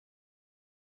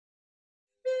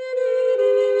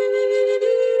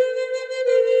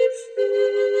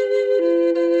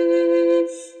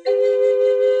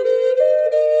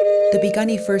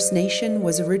Piikani First Nation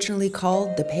was originally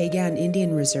called the Pagan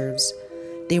Indian Reserves.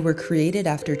 They were created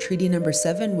after Treaty No.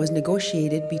 7 was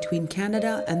negotiated between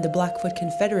Canada and the Blackfoot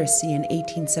Confederacy in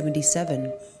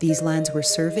 1877. These lands were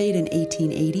surveyed in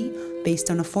 1880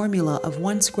 based on a formula of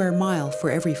 1 square mile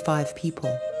for every 5 people.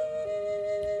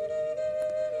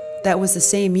 That was the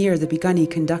same year the Piikani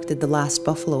conducted the last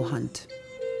buffalo hunt.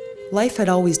 Life had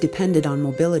always depended on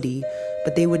mobility,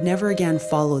 but they would never again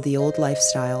follow the old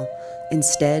lifestyle.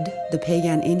 Instead, the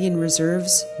Pagan Indian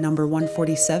Reserves, number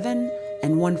 147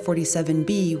 and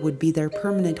 147B, would be their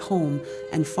permanent home,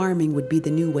 and farming would be the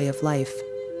new way of life.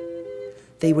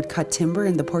 They would cut timber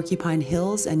in the Porcupine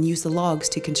Hills and use the logs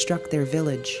to construct their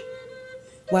village.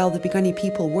 While the Piikani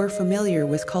people were familiar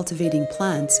with cultivating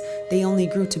plants, they only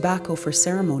grew tobacco for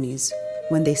ceremonies.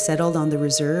 When they settled on the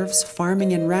reserves,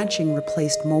 farming and ranching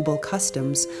replaced mobile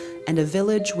customs, and a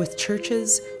village with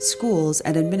churches, schools,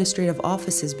 and administrative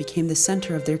offices became the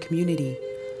center of their community.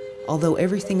 Although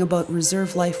everything about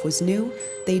reserve life was new,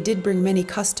 they did bring many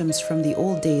customs from the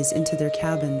old days into their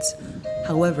cabins.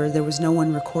 However, there was no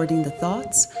one recording the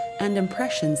thoughts and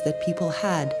impressions that people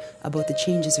had about the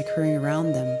changes occurring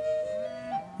around them.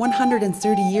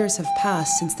 130 years have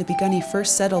passed since the Piikani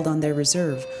first settled on their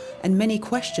reserve, and many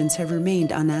questions have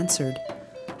remained unanswered.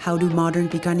 How do modern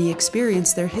Piikani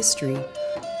experience their history?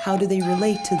 How do they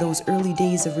relate to those early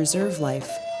days of reserve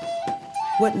life?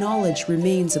 What knowledge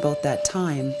remains about that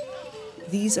time?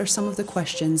 These are some of the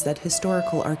questions that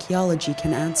historical archaeology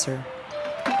can answer.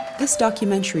 This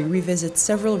documentary revisits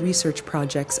several research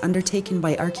projects undertaken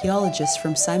by archaeologists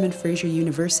from Simon Fraser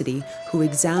University who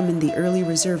examined the early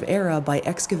reserve era by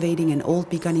excavating an old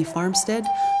Piikani farmstead,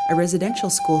 a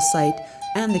residential school site,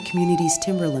 and the community's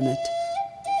timber limit.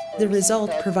 The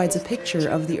result provides a picture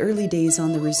of the early days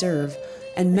on the reserve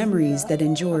and memories that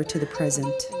endure to the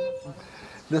present.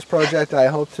 This project, I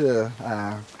hope to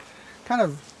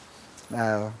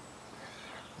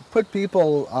put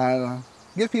people on,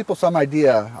 give people some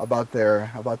idea about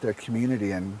their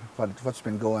community and what's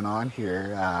been going on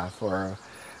here for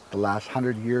the last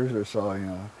 100 years or so. You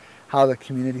know, how the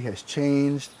community has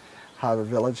changed, how the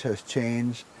village has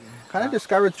changed. Kind of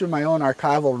discovered through my own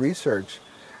archival research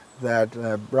that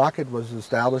Brocket was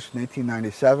established in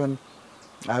 1897.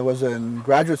 I was in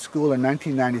graduate school in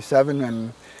 1997,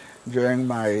 and during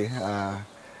my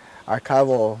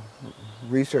archival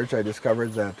research I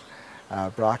discovered that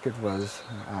Brocket was,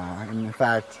 in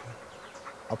fact,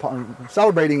 upon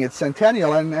celebrating its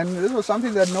centennial, and this was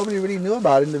something that nobody really knew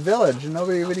about in the village.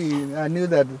 Nobody really knew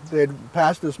that they'd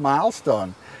passed this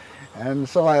milestone. And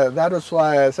so that was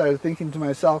why I started thinking to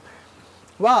myself,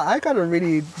 well, I got to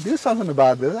really do something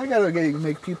about this. I got to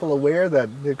make people aware that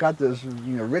they've got this,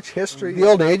 rich history. The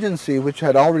old agency, which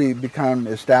had already become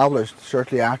established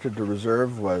shortly after the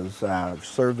reserve was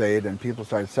surveyed and people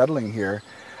started settling here,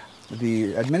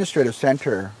 the administrative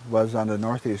center was on the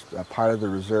northeast part of the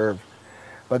reserve.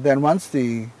 But then once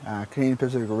the Canadian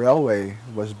Pacific Railway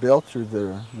was built through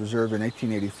the reserve in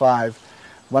 1885,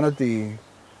 one of the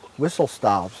whistle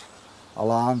stops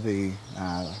along the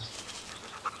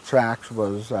tracks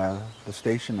was the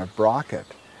station of Brocket.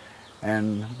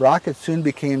 And Brocket soon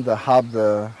became the hub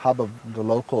of the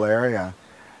local area,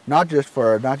 not just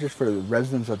for the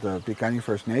residents of the Piikani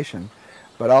First Nation,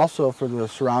 but also for the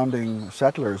surrounding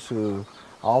settlers who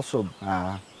also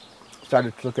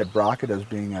started to look at Brocket as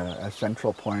being a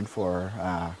central point for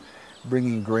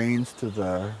bringing grains to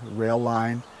the rail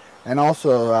line, and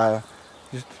also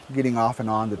just getting off and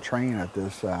on the train at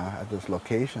this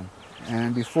location.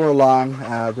 And before long,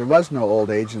 there was no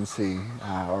old agency,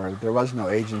 or there was no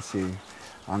agency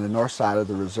on the north side of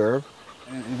the reserve.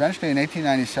 And eventually in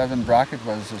 1897, Brocket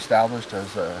was established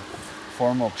as a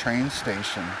formal train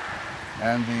station.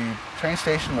 And the train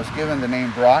station was given the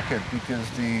name Brocket because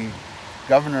the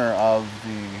governor of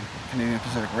the Canadian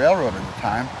Pacific Railroad at the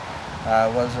time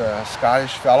was a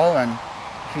Scottish fellow, and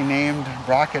he named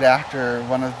Brocket after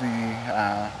one of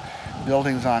the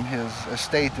buildings on his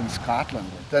estate in Scotland.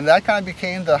 Then that kind of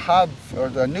became the hub, or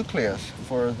the nucleus,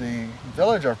 for the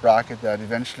village of Brocket that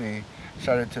eventually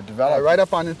started to develop. Right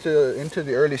up on into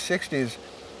the early 60s,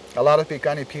 a lot of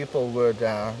Piikani people would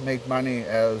make money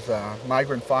as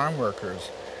migrant farm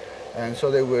workers. And so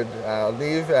they would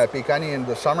leave Piikani in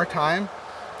the summertime,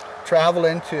 travel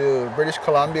into British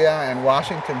Columbia and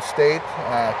Washington State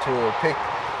to pick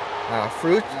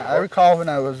fruit. I recall when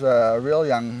I was a real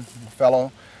young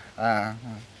fellow,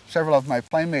 several of my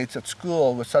playmates at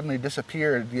school would suddenly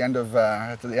disappear at the end of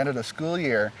the school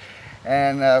year.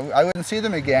 And I wouldn't see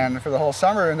them again for the whole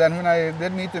summer. And then when I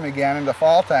did meet them again in the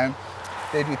fall time,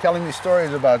 they'd be telling me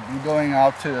stories about going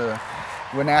out to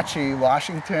Wenatchee,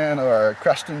 Washington, or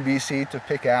Creston, BC to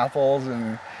pick apples,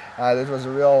 and this was a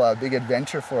real big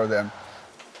adventure for them.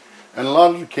 And a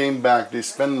lot of them came back, they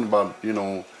spent about, you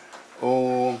know,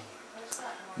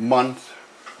 month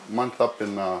up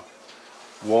in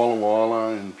Walla Walla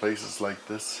and places like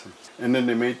this. And then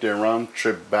they made their round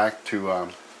trip back to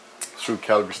through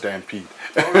Calgary Stampede.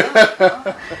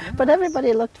 But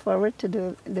everybody looked forward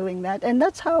to doing that, and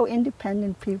that's how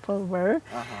independent people were.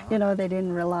 You know, they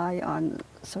didn't rely on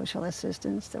social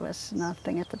assistance. There was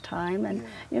nothing at the time, and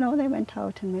you know, they went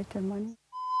out and made their money.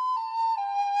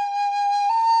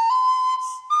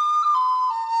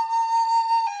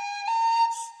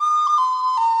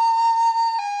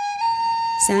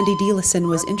 Sandie Dielissen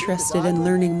was interested in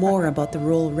learning more about the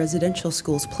role residential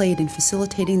schools played in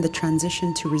facilitating the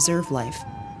transition to reserve life.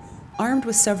 Armed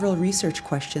with several research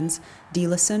questions,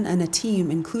 Dielissen and a team,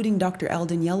 including Dr.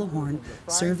 Eldon Yellowhorn,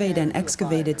 surveyed and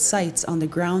excavated sites on the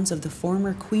grounds of the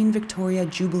former Queen Victoria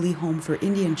Jubilee Home for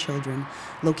Indian children,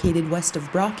 located west of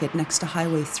Brocket next to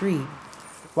Highway 3.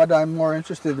 What I'm more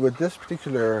interested with this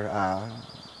particular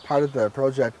part of the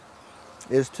project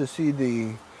is to see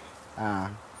the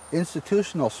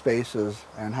institutional spaces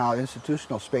and how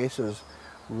institutional spaces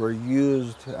were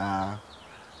used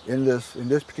in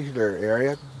this particular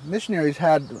area. Missionaries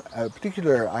had a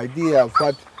particular idea of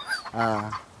what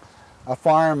a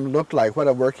farm looked like, what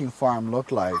a working farm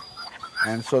looked like,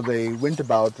 and so they went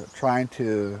about trying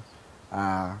to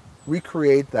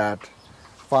recreate that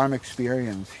farm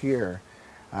experience here.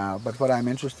 But what I'm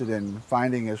interested in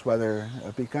finding is whether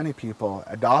Piikani people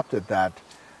adopted that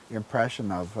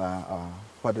impression of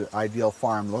what an ideal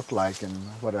farm looked like and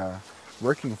what a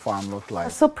working farm looked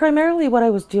like. So primarily what I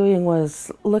was doing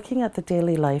was looking at the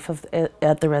daily life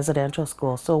at the residential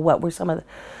school. So what were some of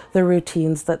the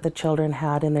routines that the children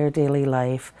had in their daily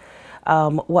life?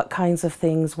 What kinds of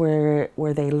things were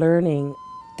they learning?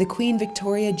 The Queen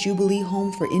Victoria Jubilee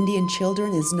Home for Indian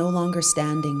children is no longer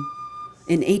standing.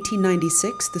 In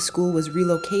 1896, the school was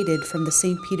relocated from the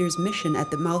St. Peter's Mission at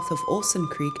the mouth of Olson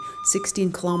Creek,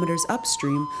 16 kilometers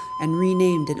upstream, and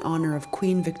renamed in honor of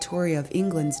Queen Victoria of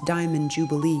England's Diamond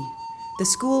Jubilee. The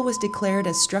school was declared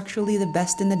as structurally the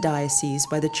best in the diocese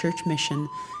by the Church Mission,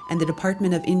 and the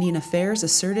Department of Indian Affairs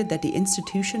asserted that the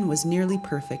institution was nearly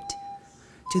perfect.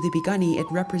 To the Piikani,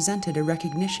 it represented a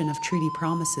recognition of treaty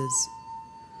promises.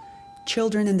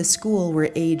 Children in the school were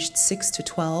aged 6 to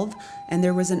 12, and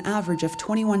there was an average of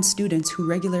 21 students who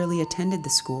regularly attended the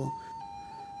school.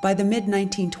 By the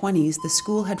mid-1920s, the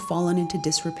school had fallen into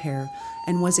disrepair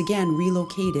and was again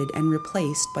relocated and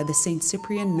replaced by the St.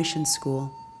 Cyprian Mission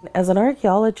School. As an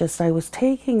archaeologist, I was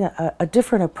taking a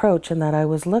different approach in that I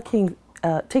was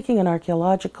taking an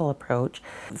archaeological approach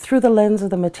through the lens of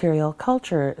the material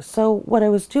culture. So what I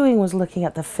was doing was looking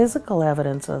at the physical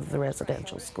evidence of the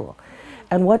residential school.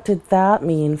 And what did that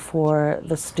mean for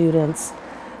the students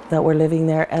that were living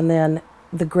there, and then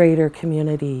the greater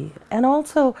community? And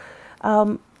also,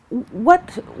 what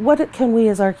can we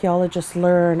as archaeologists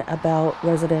learn about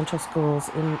residential schools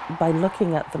by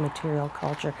looking at the material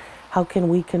culture? How can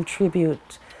we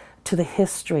contribute to the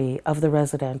history of the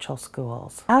residential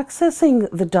schools? Accessing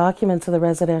the documents of the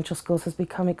residential schools has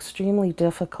become extremely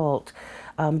difficult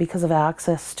because of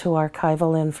access to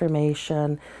archival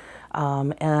information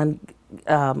and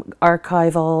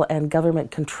archival and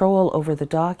government control over the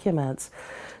documents.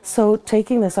 So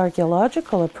taking this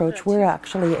archaeological approach, we're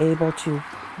actually able to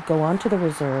go onto the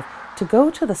reserve, to go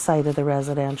to the site of the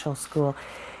residential school,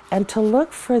 and to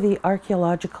look for the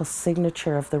archaeological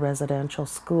signature of the residential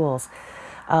schools.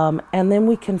 And then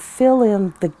we can fill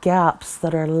in the gaps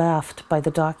that are left by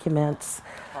the documents,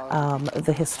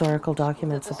 the historical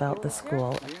documents about the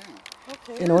school.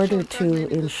 In order to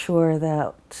ensure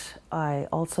that I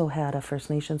also had a First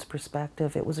Nations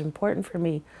perspective, it was important for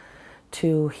me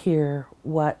to hear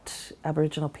what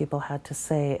Aboriginal people had to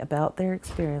say about their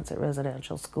experience at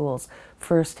residential schools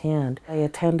firsthand. I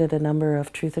attended a number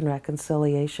of Truth and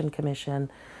Reconciliation Commission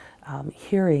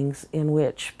hearings in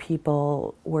which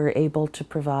people were able to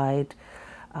provide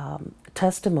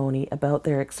testimony about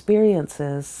their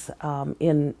experiences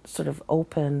in sort of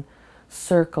open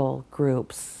circle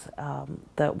groups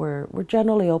that were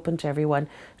generally open to everyone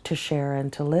to share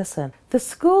and to listen. The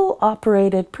school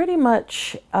operated pretty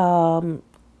much on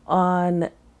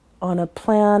a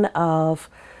plan of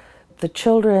the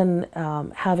children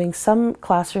having some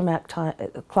classroom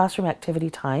activity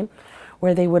time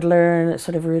where they would learn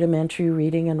sort of rudimentary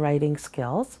reading and writing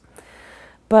skills.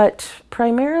 But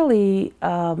primarily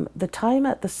the time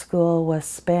at the school was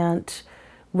spent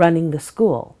running the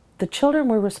school. The children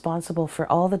were responsible for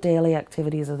all the daily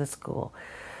activities of the school.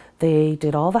 They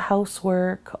did all the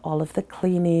housework, all of the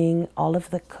cleaning, all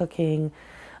of the cooking,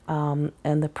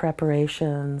 and the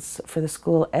preparations for the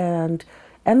school, and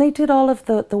they did all of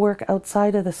the work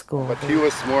outside of the school. But he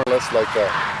was more or less like a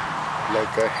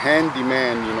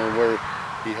handyman, you know, where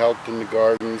he helped in the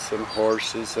gardens and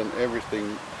horses and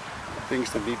everything.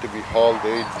 Things that need to be hauled,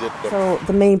 they did them. So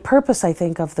the main purpose, I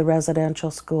think, of the residential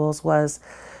schools was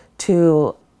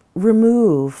to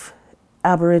remove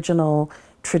Aboriginal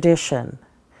tradition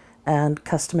and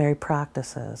customary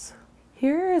practices.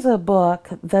 Here is a book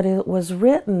that it was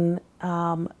written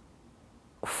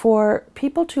for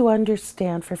people to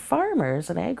understand, for farmers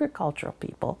and agricultural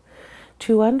people,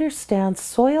 to understand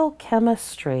soil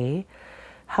chemistry,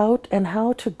 how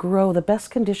to grow, the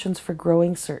best conditions for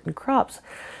growing certain crops.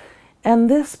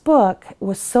 And this book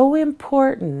was so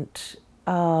important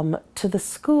to the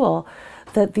school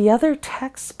that the other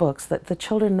textbooks that the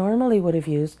children normally would have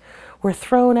used were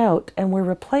thrown out and were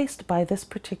replaced by this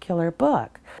particular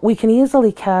book. We can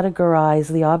easily categorize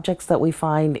the objects that we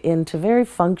find into very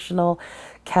functional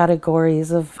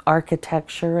categories of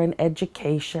architecture and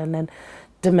education and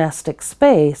domestic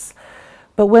space.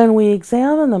 But when we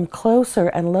examine them closer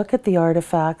and look at the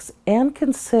artifacts and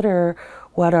consider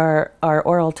what our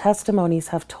oral testimonies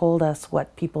have told us,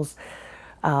 what people's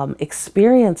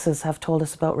experiences have told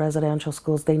us about residential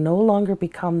schools, they no longer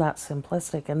become that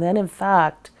simplistic. And then, in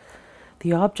fact,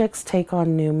 the objects take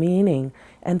on new meaning.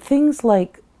 And things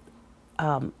like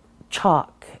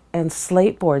chalk and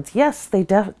slate boards, yes, they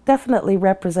definitely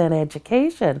represent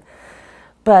education.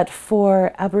 But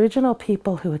for Aboriginal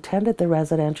people who attended the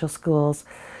residential schools,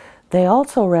 they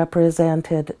also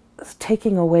represented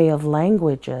taking away of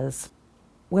languages.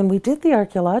 When we did the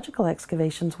archaeological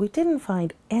excavations, we didn't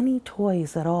find any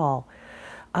toys at all,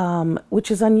 which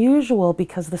is unusual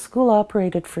because the school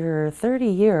operated for 30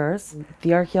 years.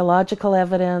 The archaeological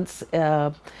evidence,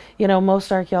 you know,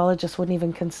 most archaeologists wouldn't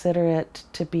even consider it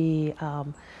to be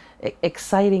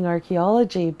exciting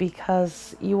archaeology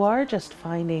because you are just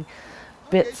finding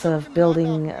bits of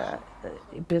buildings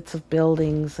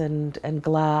and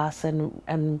glass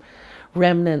and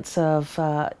remnants of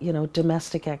you know,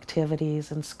 domestic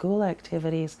activities and school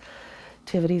activities,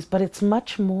 but it's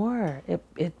much more.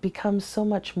 It becomes so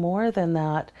much more than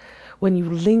that when you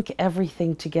link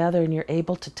everything together and you're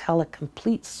able to tell a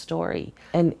complete story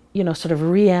and, you know, sort of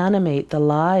reanimate the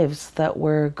lives that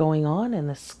were going on in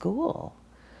the school,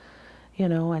 you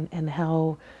know, and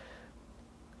how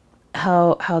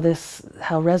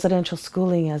residential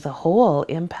schooling as a whole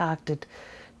impacted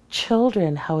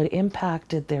children, how it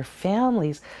impacted their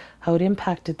families, how it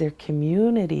impacted their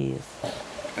communities.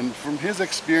 And from his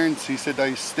experience, he said,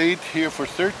 I stayed here for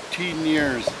 13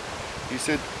 years. He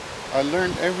said, I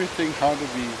learned everything how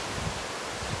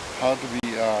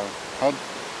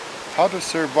to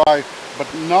survive,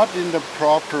 but not in the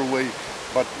proper way,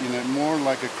 but in a more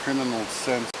like a criminal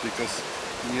sense, because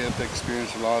he had to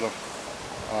experience a lot of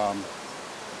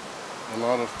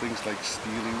things like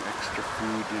stealing extra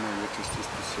food, you know, which was just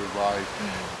to survive.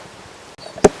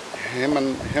 Him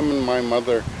and my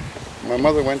mother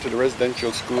went to the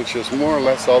residential school. She was more or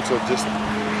less also just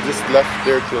left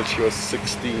there till she was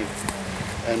 16,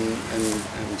 and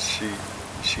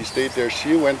she stayed there.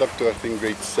 She went up to, I think,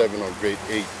 grade 7 or grade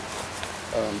 8.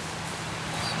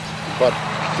 But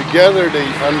together they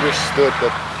understood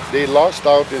that they lost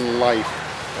out in life,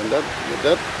 and that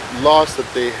loss that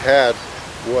they had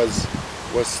was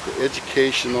the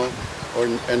educational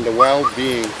and the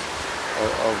well-being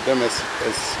of them as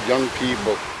young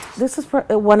people. This is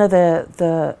one of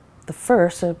the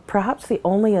first, or perhaps the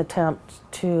only attempt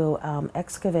to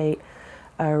excavate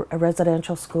a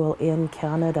residential school in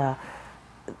Canada.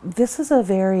 This is a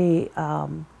very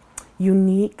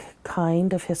unique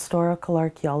kind of historical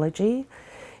archaeology.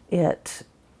 It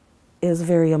is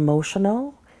very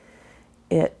emotional.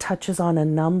 It touches on a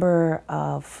number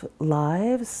of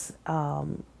lives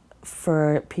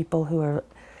for people who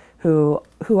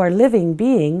are living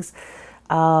beings,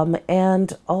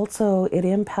 and also it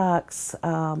impacts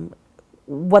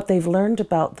what they've learned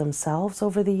about themselves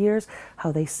over the years,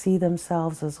 how they see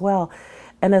themselves as well.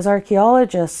 And as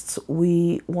archaeologists,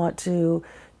 we want to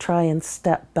try and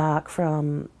step back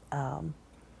from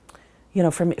you know,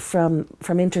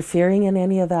 from interfering in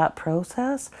any of that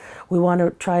process. We want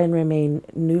to try and remain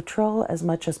neutral as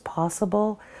much as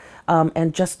possible,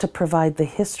 and just to provide the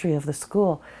history of the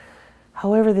school.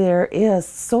 However, there is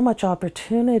so much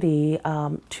opportunity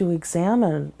to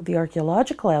examine the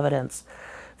archaeological evidence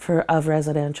of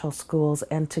residential schools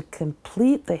and to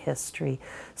complete the history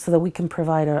so that we can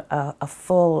provide a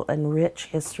full and rich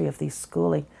history of these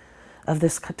schooling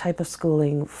this type of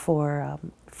schooling for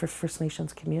First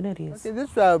Nations communities. Okay,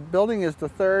 this building is the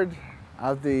third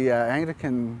of the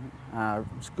Anglican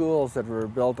schools that were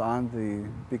built on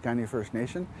the Piikani First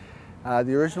Nation.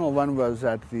 The original one was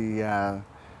at the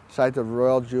site of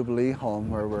Royal Jubilee Home,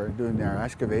 where we're doing their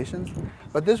excavations.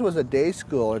 But this was a day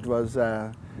school. It was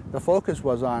the focus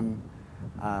was on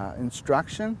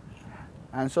instruction,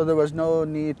 and so there was no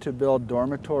need to build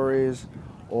dormitories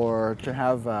or to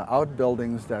have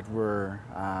outbuildings that were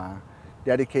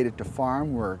dedicated to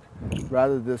farm work.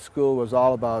 Rather, this school was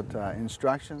all about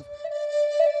instruction.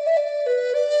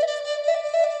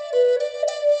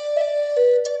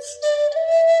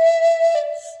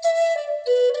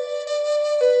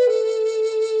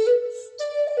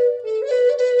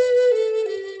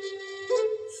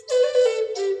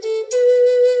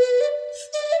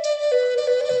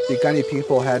 Piikani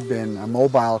people had been a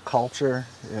mobile culture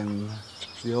in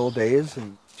the old days,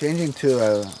 and changing to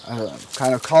a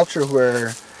kind of culture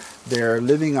where they're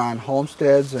living on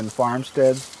homesteads and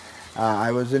farmsteads.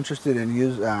 I was interested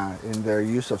in their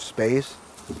use of space.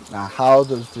 How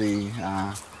does the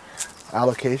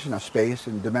allocation of space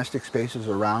and domestic spaces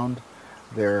around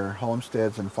their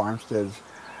homesteads and farmsteads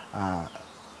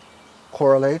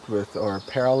correlate with or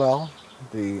parallel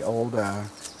the old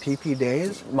teepee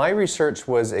days? My research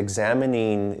was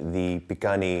examining the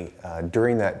Piikani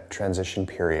during that transition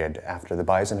period after the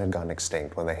bison had gone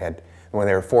extinct, when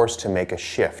they were forced to make a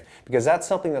shift, because that's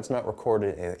something that's not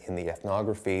recorded in the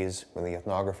ethnographies. When the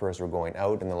ethnographers were going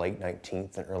out in the late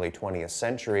 19th and early 20th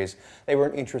centuries, they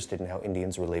weren't interested in how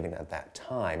Indians were living at that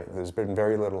time. There's been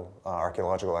very little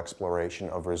archaeological exploration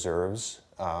of reserves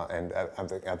and of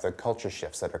the culture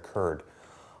shifts that occurred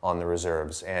on the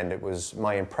reserves. And it was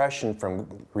my impression from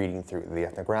reading through the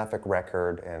ethnographic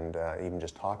record and even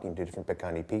just talking to different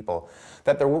Piikani people,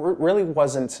 that there really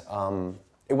wasn't,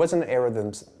 it wasn't an era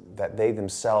that they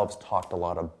themselves talked a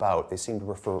lot about. They seemed to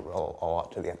refer a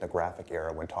lot to the ethnographic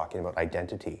era when talking about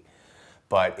identity.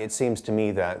 But it seems to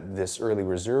me that this early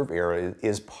reserve era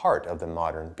is part of the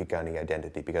modern Piikani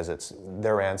identity, because it's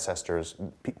their ancestors,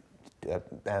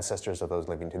 ancestors of those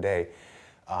living today,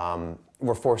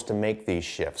 were forced to make these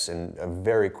shifts in a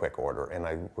very quick order, and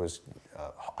I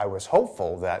was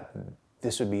hopeful that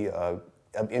this would be of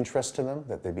interest to them,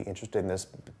 that they'd be interested in this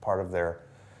part of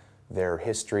their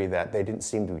history that they didn't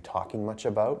seem to be talking much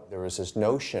about. There was this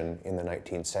notion in the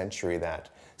 19th century that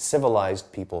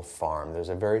civilized people farm. There's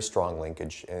a very strong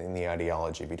linkage in the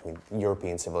ideology between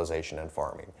European civilization and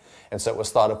farming, and so it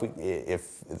was thought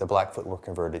if the Blackfoot were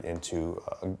converted into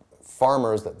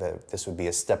farmers, that this would be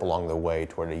a step along the way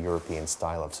toward a European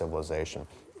style of civilization.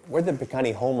 Where the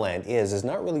Piikani homeland is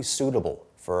not really suitable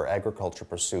for agriculture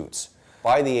pursuits.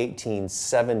 By the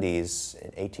 1870s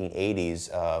and 1880s,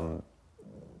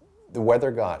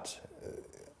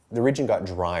 the region got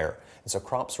drier, and so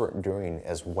crops weren't doing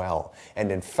as well.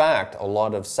 And in fact, a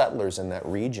lot of settlers in that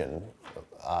region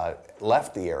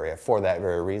left the area for that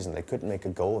very reason. They couldn't make a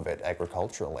go of it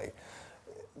agriculturally.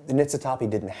 The Niitsitapi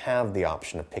didn't have the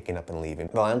option of picking up and leaving.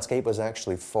 The landscape was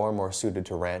actually far more suited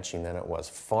to ranching than it was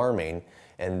farming,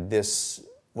 and this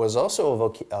was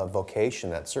also a vocation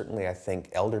that certainly I think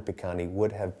elder Piikani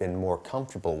would have been more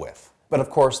comfortable with. But of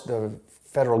course, the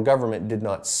federal government did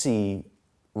not see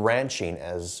ranching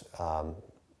as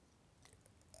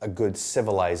a good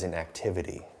civilizing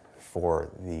activity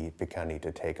for the Piikani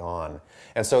to take on.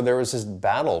 And so there was this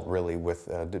battle really with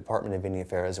the Department of Indian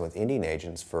Affairs and with Indian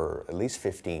agents for at least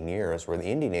 15 years, where the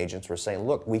Indian agents were saying,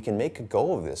 look, we can make a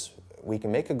go of this. We can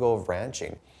make a go of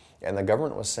ranching. And the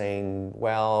government was saying,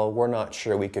 well, we're not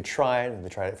sure, we could try it. And they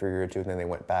tried it for a year or two, and then they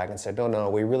went back and said, no,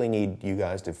 we really need you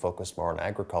guys to focus more on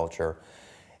agriculture,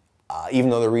 even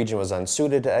though the region was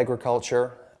unsuited to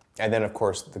agriculture. And then, of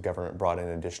course, the government brought in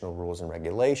additional rules and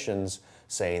regulations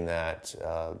saying that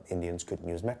Indians couldn't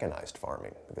use mechanized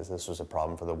farming, because this was a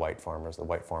problem for the white farmers. The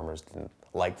white farmers didn't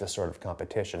like this sort of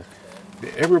competition.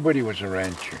 Everybody was a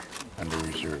rancher on the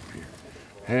reserve here.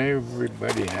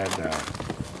 Everybody had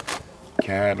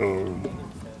cattle,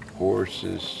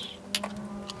 horses,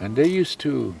 and they used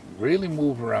to really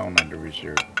move around on the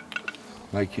reserve.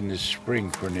 Like in the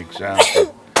spring, for an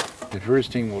example, the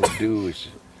first thing we'll do is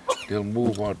they'll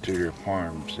move out to their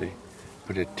farms. They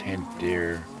put a tent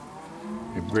there.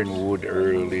 They bring wood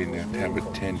early and they'll have a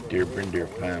tent there, bring their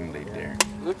family there.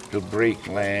 They'll break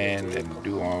land and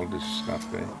do all this stuff.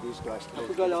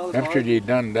 After they've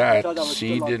done that,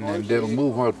 seeding, and they'll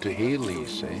move out to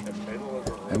Haley's,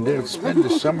 and they'll spend the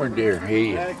summer there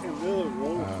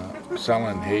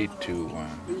selling hay to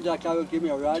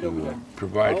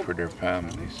provide for their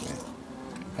families.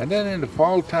 And then in the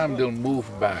fall time, they'll move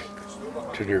back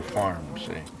to their farms.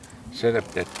 set up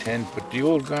that tent, but the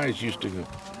old guys used to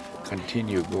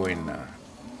continue going,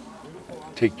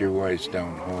 take their wives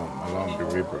down home along the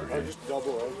river.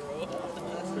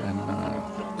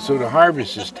 And so the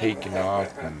harvest is taken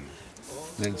off, and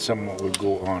then someone would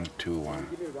go on to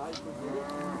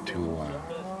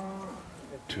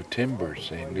timber,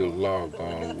 say, they'll log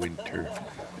all winter.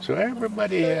 So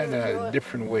everybody had a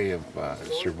different way of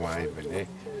surviving.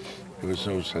 There was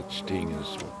no such thing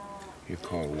as what you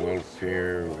call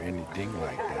welfare or anything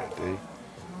like that.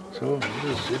 So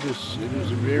it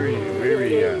was a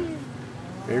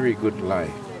very good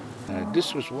life.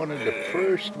 This was one of the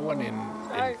first one in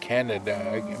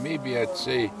Canada, maybe I'd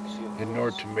say in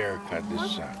North America,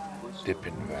 this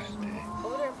dipping vat.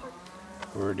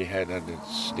 Where they had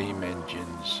steam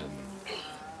engines and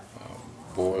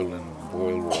boil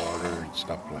water and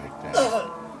stuff like that,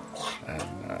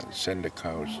 and send the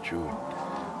cows through it.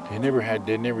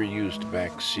 They never used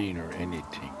vaccine or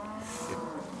anything.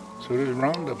 So the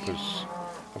roundup was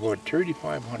about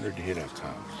 3,500 head of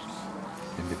cows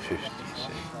in the 50s.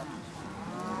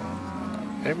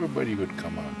 And everybody would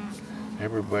come out.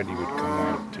 Everybody would come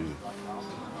out to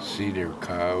see their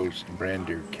cows, brand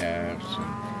their calves, and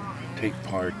take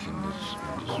part in this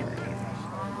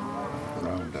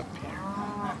roundup here.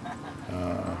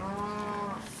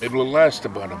 It will last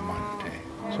about a month.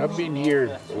 So I've been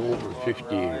here over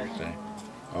 50 years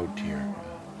out here.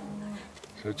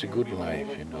 So it's a good life,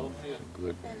 you know. It's a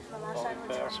good.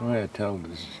 That's why I tell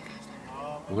this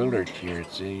Willard here,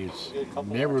 it's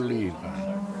never leave.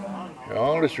 You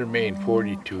always remain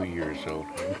 42 years old.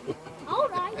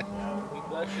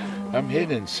 I'm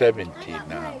hitting 70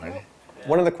 now.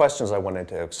 One of the questions I wanted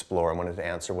to explore, I wanted to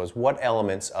answer, was what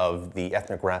elements of the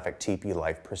ethnographic teepee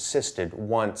life persisted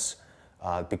once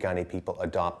Piikani people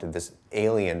adopted this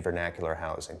alien vernacular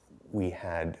housing. We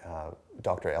had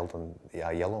Dr. Eldon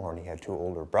Yellowhorn, he had two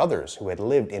older brothers who had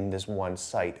lived in this one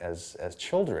site as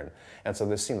children. And so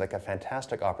this seemed like a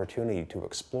fantastic opportunity to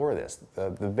explore this. The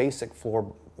basic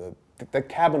floor, the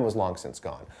cabin was long since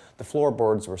gone. The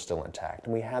floorboards were still intact,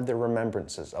 and we had the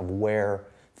remembrances of where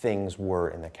things were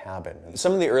in the cabin.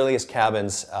 Some of the earliest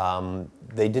cabins,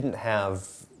 they didn't have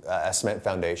a cement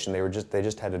foundation. They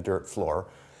just had a dirt floor.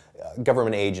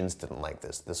 Government agents didn't like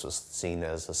this. This was seen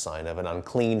as a sign of an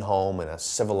unclean home, and a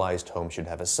civilized home should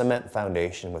have a cement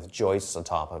foundation with joists on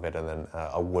top of it and then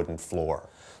a wooden floor.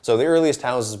 So the earliest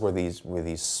houses were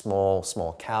these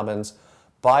small cabins.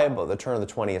 By about the turn of the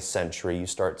 20th century, you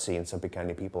start seeing some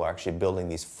Piikani people actually building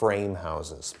these frame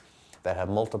houses that have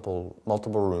multiple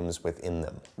rooms within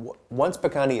them. Once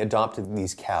Piikani adopted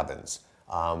these cabins,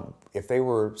 if they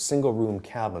were single-room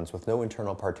cabins with no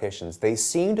internal partitions, they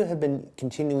seem to have been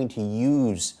continuing to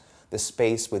use the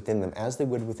space within them as they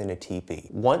would within a teepee.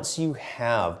 Once you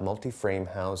have multi-frame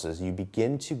houses, you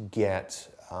begin to get,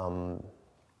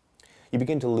 you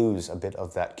begin to lose a bit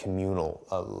of that communal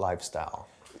lifestyle.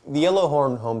 The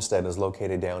Yellowhorn homestead is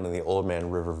located down in the Old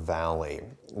Man River Valley,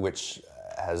 which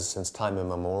has since time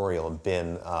immemorial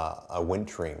been a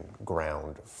wintering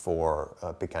ground for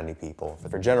Piikani people.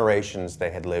 For generations, they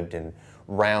had lived in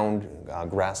round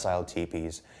grass-style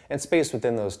teepees, and space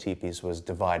within those teepees was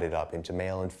divided up into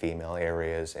male and female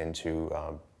areas, into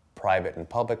private and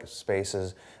public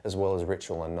spaces, as well as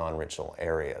ritual and non-ritual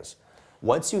areas.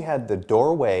 Once you had the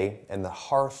doorway and the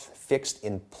hearth fixed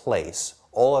in place,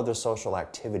 all other social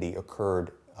activity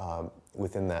occurred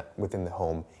within the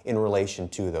home in relation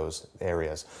to those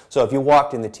areas. So if you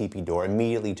walked in the teepee door,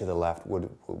 immediately to the left would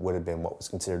have been what was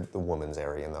considered the woman's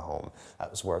area in the home.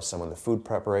 That was where some of the food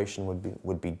preparation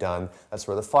would be done. That's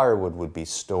where the firewood would be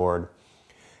stored.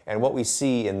 And what we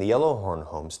see in the Yellowhorn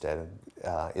homestead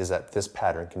is that this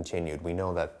pattern continued. We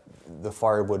know that the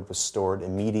firewood was stored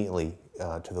immediately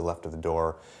to the left of the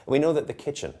door. And we know that the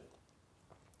kitchen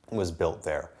was built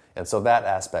there. And so that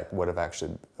aspect would have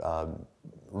actually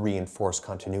reinforced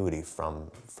continuity from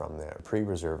the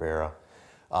pre-reserve era.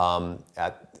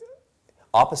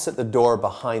 Opposite the door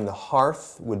behind the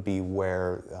hearth would be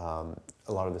where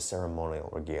a lot of the ceremonial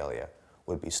regalia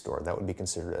would be stored. That would be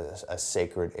considered a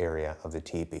sacred area of the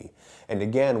teepee. And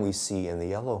again, we see in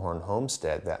the Yellowhorn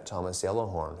homestead that Thomas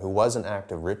Yellowhorn, who was an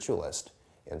active ritualist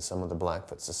in some of the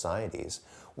Blackfoot societies,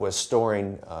 was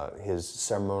storing his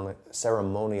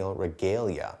ceremonial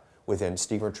regalia within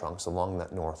steamer trunks along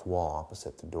that north wall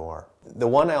opposite the door. The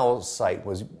One Owl site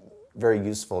was very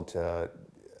useful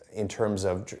in terms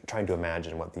of trying to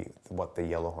imagine what the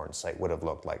Yellowhorn site would have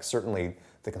looked like. Certainly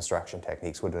the construction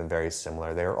techniques would have been very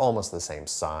similar. They were almost the same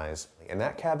size. And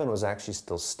that cabin was actually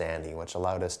still standing, which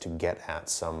allowed us to get at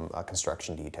some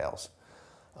construction details.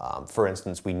 For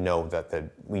instance, we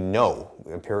know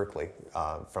empirically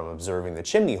from observing the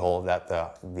chimney hole that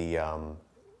the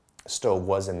stove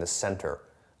was in the center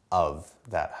of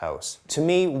that house. To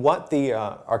me, what the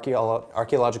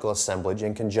archaeological assemblage,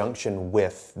 in conjunction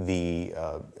with the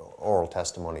oral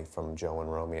testimony from Joe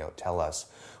and Romeo, tell us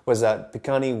was that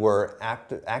Piikani were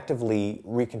actively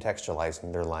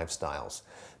recontextualizing their lifestyles.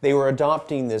 They were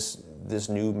adopting this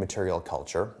new material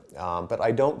culture, but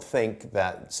I don't think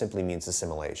that simply means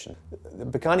assimilation. The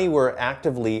Piikani were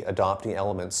actively adopting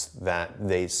elements that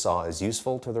they saw as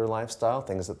useful to their lifestyle,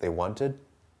 things that they wanted.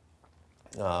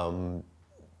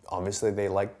 Obviously, they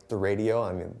liked the radio.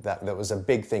 I mean, that was a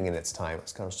big thing in its time.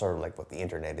 It's kind of sort of like what the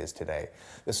internet is today.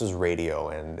 This was radio,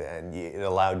 and it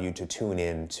allowed you to tune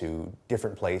in to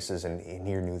different places and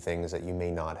hear new things that you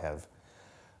may not have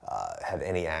had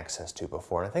any access to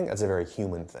before. And I think that's a very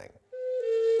human thing.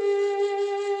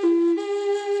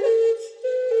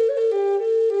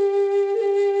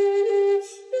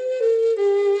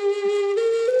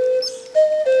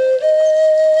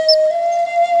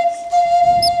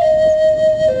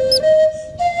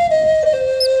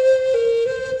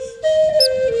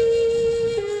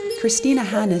 Kristina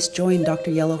Hannis joined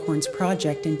Dr. Yellowhorn's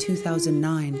project in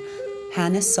 2009.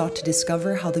 Hannis sought to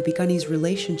discover how the Piikani's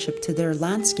relationship to their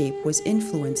landscape was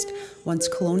influenced once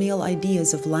colonial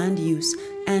ideas of land use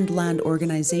and land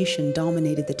organization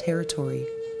dominated the territory.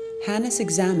 Hannis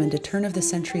examined a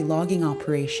turn-of-the-century logging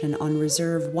operation on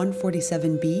Reserve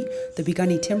 147B, the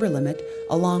Piikani Timber Limit,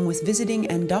 along with visiting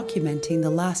and documenting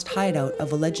the last hideout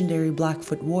of a legendary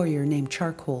Blackfoot warrior named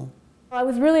Charcoal. I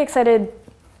was really excited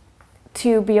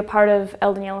to be a part of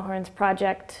Eldon Yellowhorn's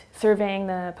project surveying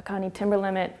the Piikani Timber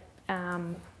Limit,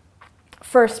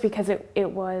 first because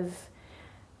it was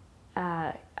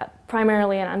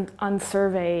primarily an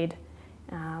unsurveyed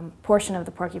portion of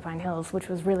the Porcupine Hills, which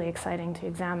was really exciting to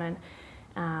examine.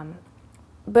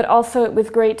 But also it was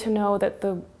great to know that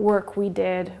the work we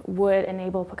did would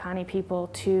enable Piikani people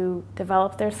to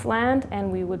develop their land, and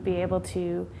we would be able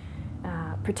to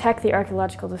protect the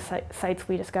archaeological sites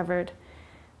we discovered.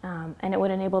 And it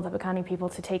would enable the Piikani people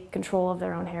to take control of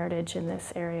their own heritage in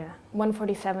this area.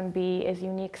 147B is a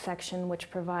unique section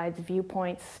which provides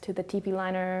viewpoints to the Teepee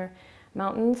Liner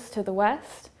Mountains to the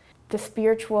west. The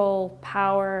spiritual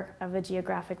power of the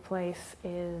geographic place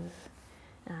is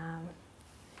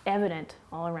evident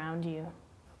all around you.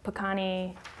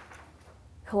 Piikani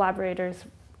collaborators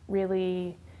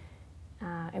really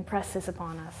impressed this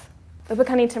upon us. The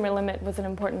Piikani Timber Limit was an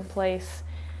important place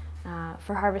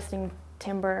for harvesting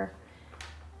timber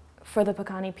for the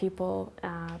Piikani people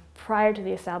prior to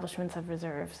the establishments of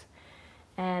reserves.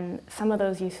 And some of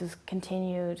those uses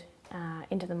continued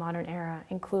into the modern era,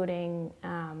 including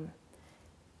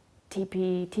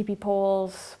teepee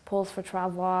poles for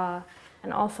travois,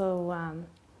 and also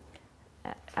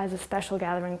as a special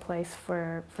gathering place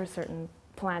for certain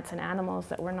plants and animals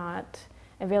that were not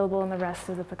available in the rest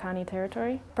of the Piikani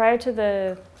territory. Prior to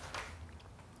the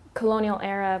colonial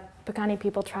era, Piikani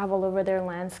people traveled over their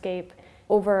landscape,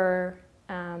 over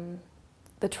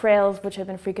the trails which had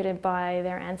been frequented by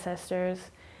their ancestors.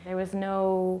 There was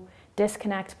no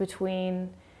disconnect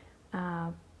between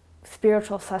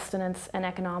spiritual sustenance and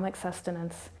economic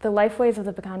sustenance. The lifeways of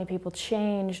the Piikani people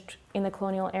changed in the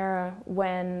colonial era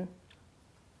when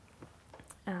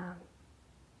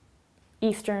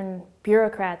Eastern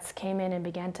bureaucrats came in and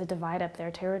began to divide up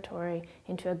their territory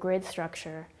into a grid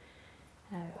structure.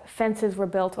 Fences were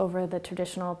built over the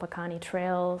traditional Piikani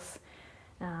trails,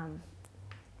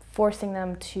 forcing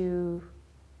them to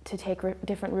take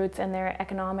different routes, and their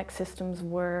economic systems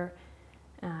were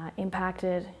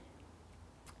impacted.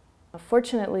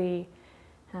 Fortunately,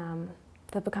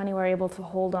 the Piikani were able to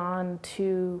hold on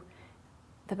to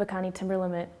the Piikani Timber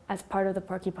Limit as part of the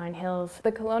Porcupine Hills.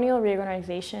 The colonial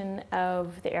reorganization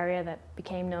of the area that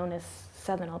became known as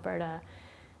Southern Alberta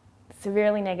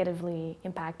severely negatively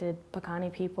impacted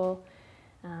Piikani people.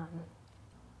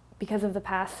 Because of the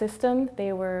FASS system,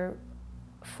 they were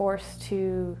forced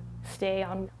to stay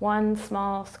on one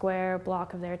small square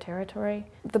block of their territory.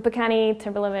 The Piikani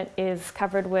Timber Limit is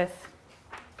covered with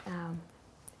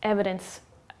evidence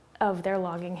of their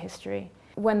logging history.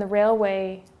 When the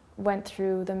railway went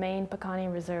through the main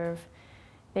Piikani Reserve,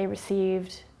 they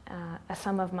received a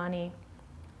sum of money.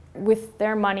 With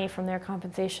their money from their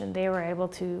compensation, they were able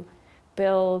to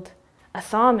build a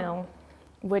sawmill,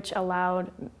 which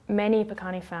allowed many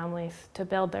Piikani families to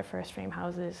build their first frame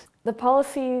houses. The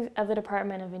policy of the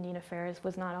Department of Indian Affairs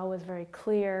was not always very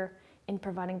clear in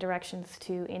providing directions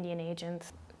to Indian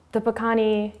agents. The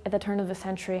Piikani, at the turn of the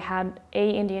century, had an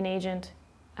Indian agent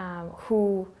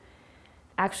who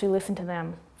actually listened to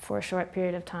them for a short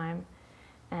period of time.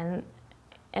 And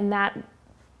that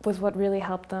was what really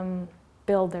helped them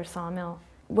build their sawmill.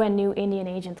 When new Indian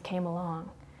agents came along,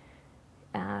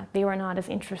 they were not as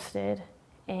interested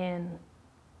in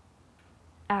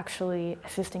actually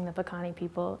assisting the Piikani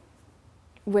people.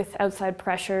 With outside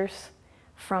pressures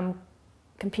from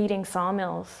competing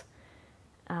sawmills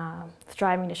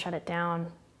striving to shut it down,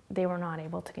 they were not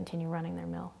able to continue running their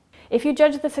mill. If you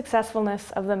judge the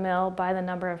successfulness of the mill by the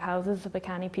number of houses the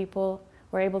Piikani people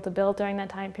were able to build during that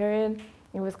time period,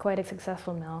 it was quite a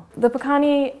successful mill. The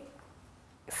Piikani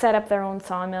set up their own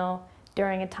sawmill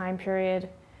during a time period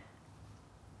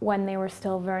when they were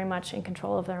still very much in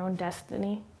control of their own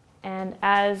destiny. And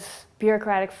as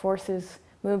bureaucratic forces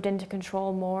moved into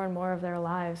control more and more of their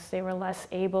lives, they were less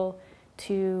able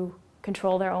to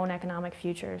control their own economic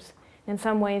futures. In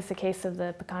some ways, the case of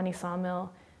the Piikani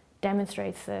sawmill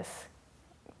demonstrates this.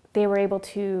 They were able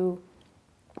to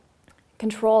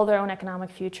control their own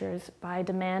economic futures by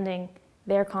demanding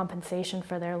their compensation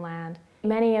for their land.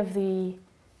 Many of the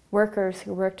workers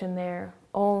who worked in their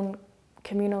own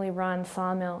communally run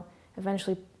sawmill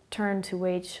eventually turned to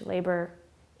wage labor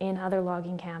in other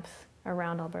logging camps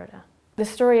around Alberta. The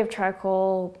story of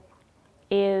charcoal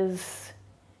is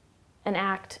an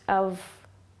act of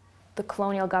the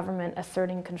colonial government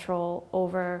asserting control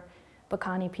over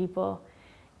Piikani people,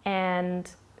 and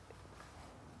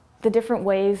the different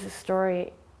ways the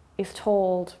story is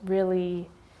told really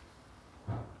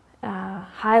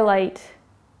highlight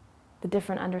the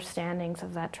different understandings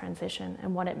of that transition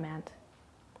and what it meant.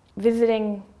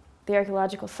 Visiting the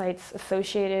archaeological sites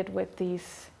associated with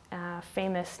these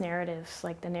famous narratives,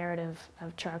 like the narrative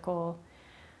of charcoal,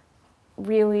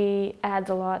 really adds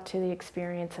a lot to the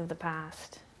experience of the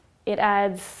past. It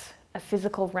adds a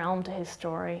physical realm to his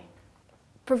story.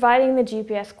 Providing the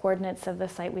GPS coordinates of the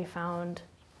site we found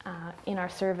in our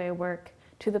survey work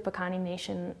to the Piikani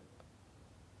Nation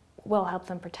will help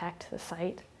them protect the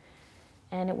site.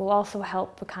 And it will also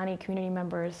help Piikani community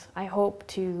members, I hope,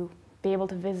 to be able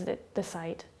to visit the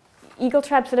site. Eagle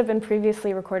traps that have been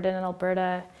previously recorded in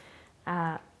Alberta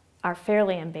are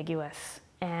fairly ambiguous.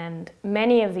 And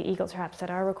many of the eagle traps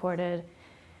that are recorded,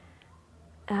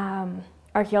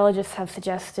 archaeologists have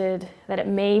suggested that it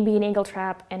may be an eagle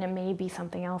trap and it may be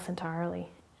something else entirely.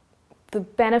 The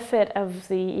benefit of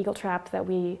the eagle trap that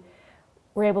we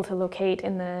were able to locate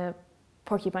in the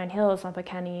Porcupine Hills on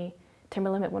Piikani Timber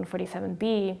Limit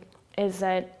 147B is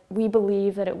that we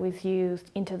believe that it was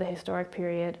used into the historic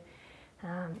period,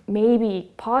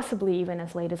 maybe, possibly even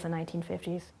as late as the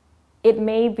 1950s. It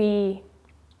may be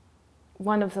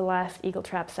one of the last eagle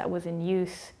traps that was in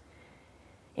use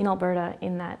in Alberta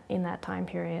in that time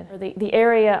period. The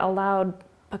area allowed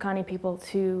Piikani people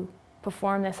to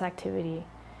perform this activity,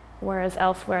 whereas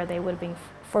elsewhere they would have been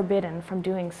forbidden from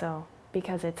doing so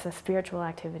because it's a spiritual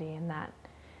activity and that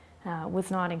was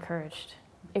not encouraged.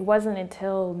 It wasn't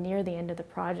until near the end of the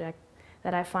project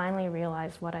that I finally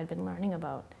realized what I'd been learning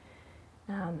about.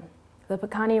 The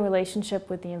Piikani relationship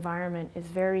with the environment is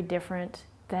very different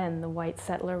than the white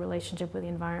settler relationship with the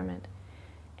environment.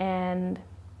 And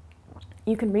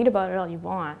you can read about it all you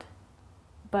want,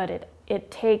 but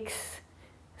it takes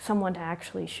someone to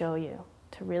actually show you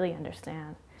to really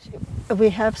understand. We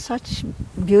have such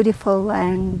beautiful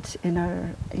land in our,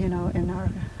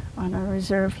 on our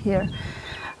reserve here.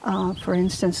 For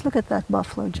instance, look at that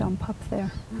buffalo jump up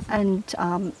there, and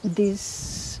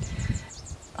these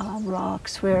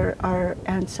rocks where our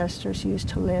ancestors used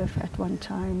to live at one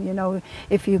time.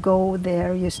 If you go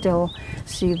there, you still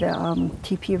see the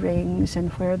teepee rings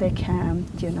and where they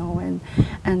camped,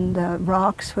 and the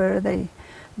rocks where they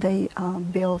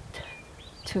built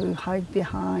to hide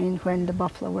behind when the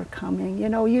buffalo were coming.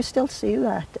 You still see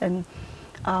that, and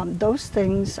those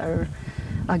things are,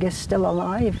 I guess, still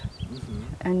alive,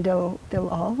 and they'll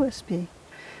always be.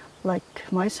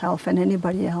 Like myself and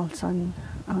anybody else on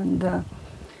the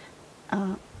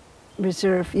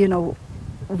reserve,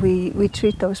 we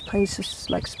treat those places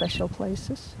like special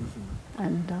places,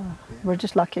 and we're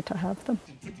just lucky to have them.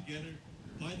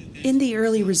 In the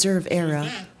early reserve era,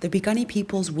 the Piikani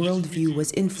people's worldview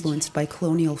was influenced by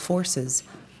colonial forces,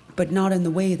 but not in the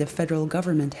way the federal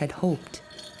government had hoped.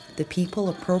 The people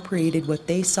appropriated what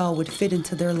they saw would fit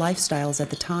into their lifestyles at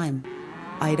the time.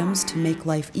 Items to make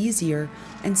life easier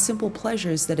and simple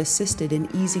pleasures that assisted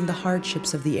in easing the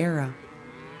hardships of the era.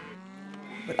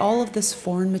 But all of this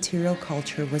foreign material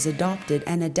culture was adopted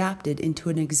and adapted into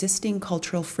an existing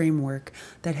cultural framework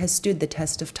that has stood the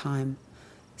test of time,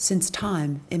 since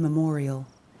time immemorial.